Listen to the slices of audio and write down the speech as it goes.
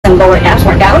lower abs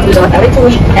workout, use our belly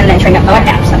push, and then train up our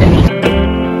abs underneath.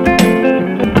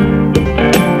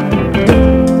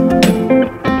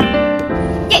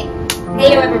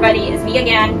 Hey everybody, it's me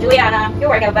again, Juliana, your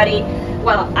workout buddy.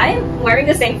 Well, I'm wearing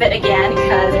the same fit again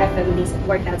because I filmed these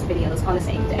workouts videos on the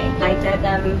same day. I did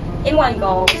them in one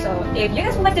go, so if you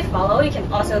guys would like to follow, you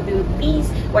can also do these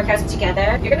workouts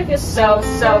together. You're gonna feel so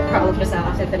proud of yourself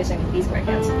after finishing these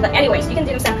workouts. But anyways, you can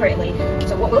do them separately.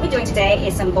 So what we'll be doing today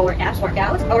is some lower abs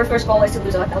workout. Our first goal is to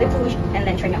lose our belly push and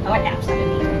then train up our abs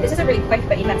underneath. This is a really quick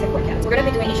but effective workout. We're gonna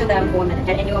be doing each of them for a minute,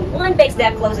 and you want one big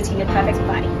step closer to your perfect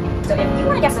body. So if you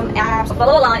want to get some abs,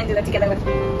 follow along and do that together with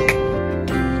me.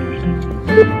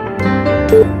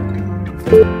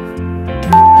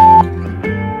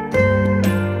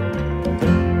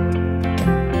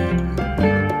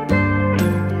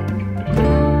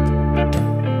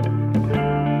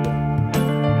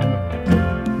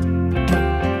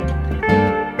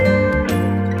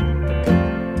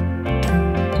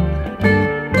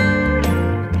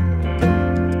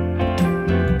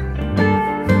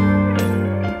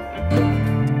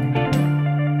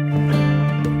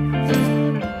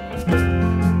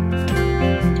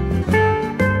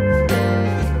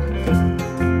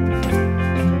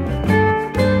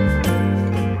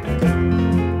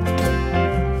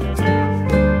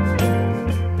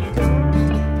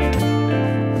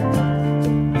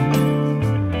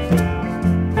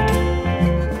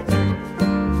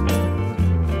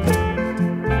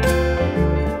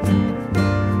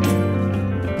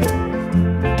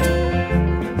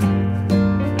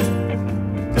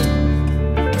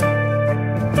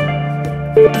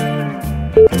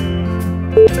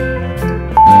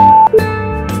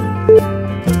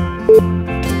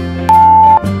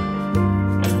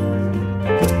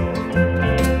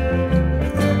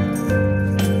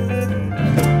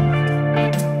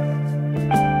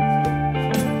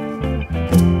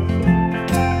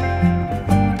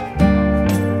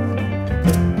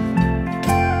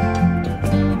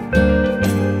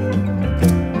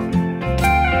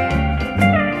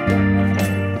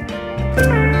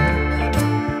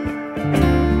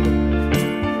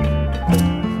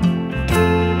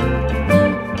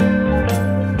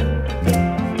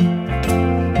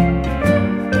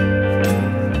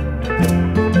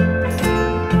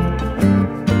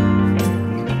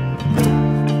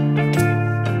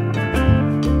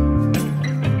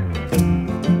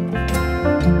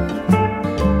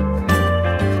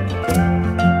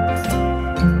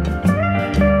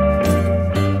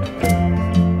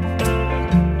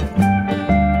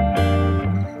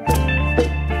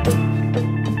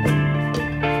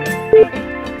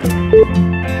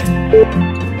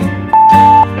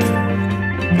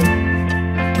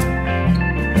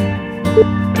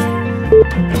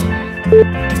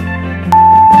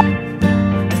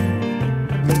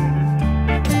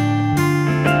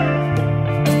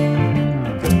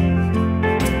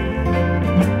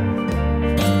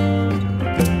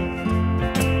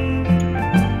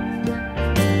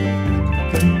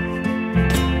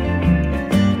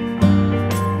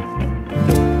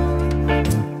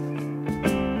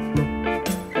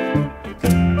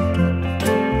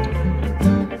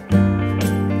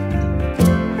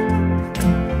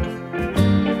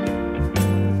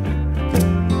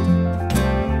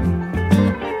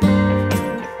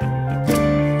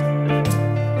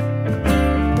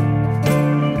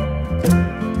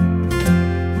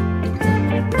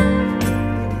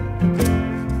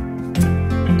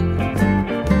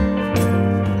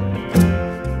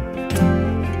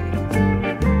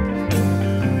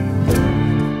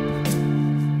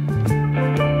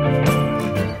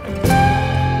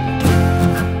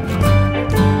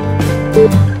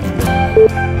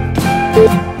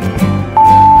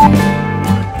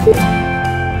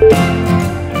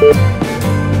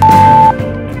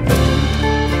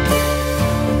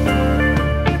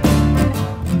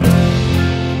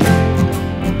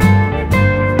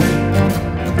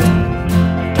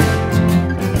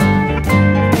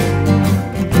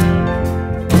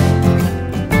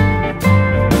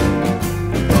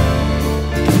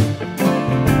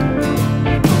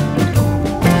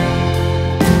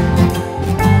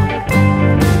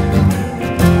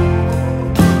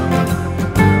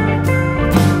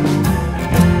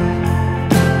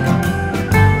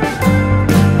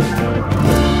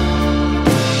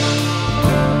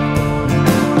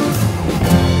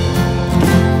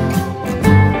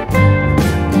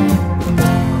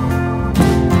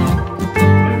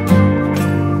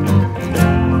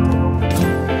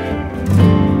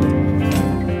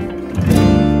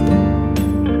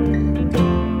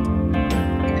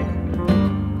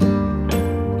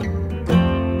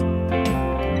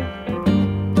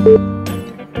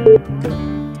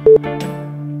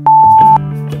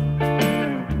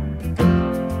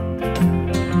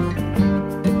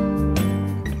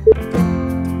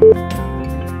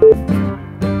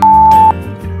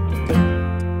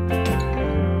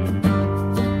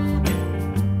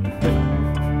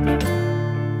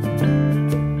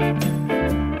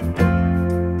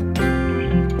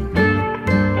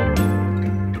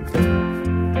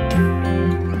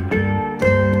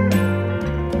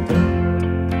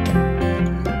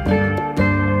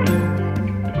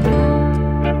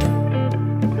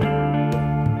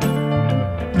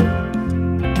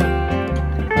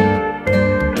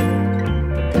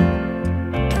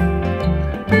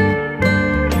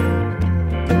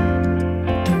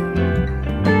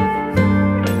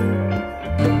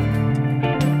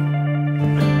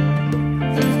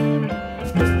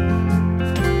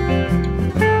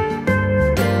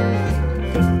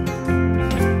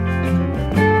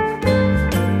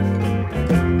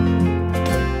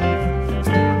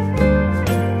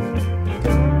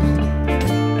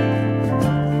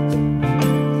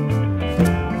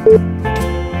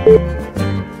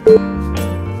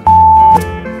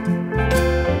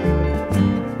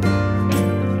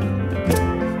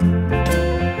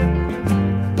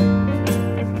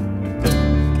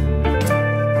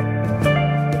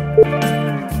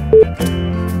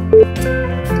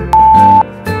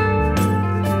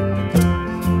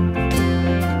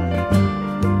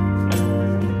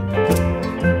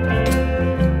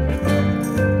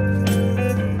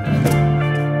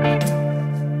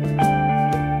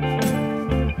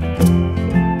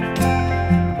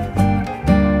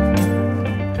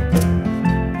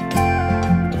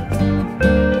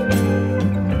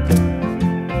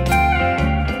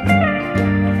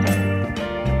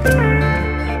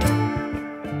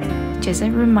 As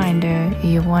a reminder, if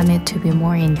you want it to be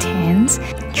more intense,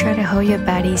 try to hold your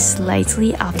body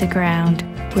slightly off the ground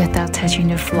without touching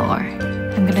the floor.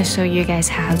 I'm gonna show you guys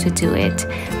how to do it,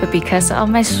 but because of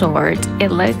my sword, it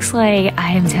looks like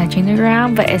I am touching the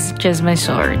ground, but it's just my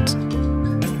sword.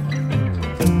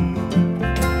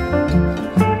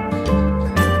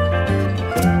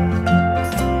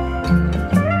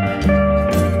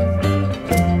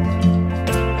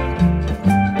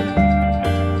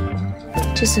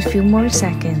 Just a few more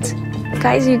seconds.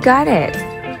 Guys, you got it!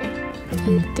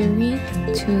 In 3,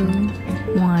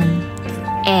 2,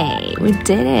 1. Hey, we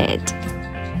did it!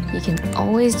 You can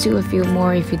always do a few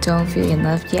more if you don't feel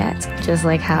enough yet, just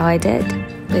like how I did.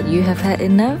 But you have had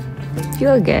enough?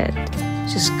 Feel good.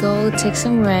 Just go take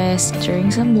some rest,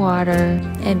 drink some water,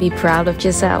 and be proud of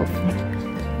yourself.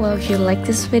 Well, if you like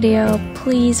this video,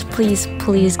 please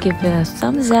give it a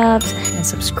thumbs up and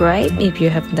subscribe if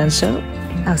you haven't done so.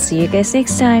 I'll see you guys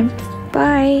next time.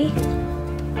 Bye!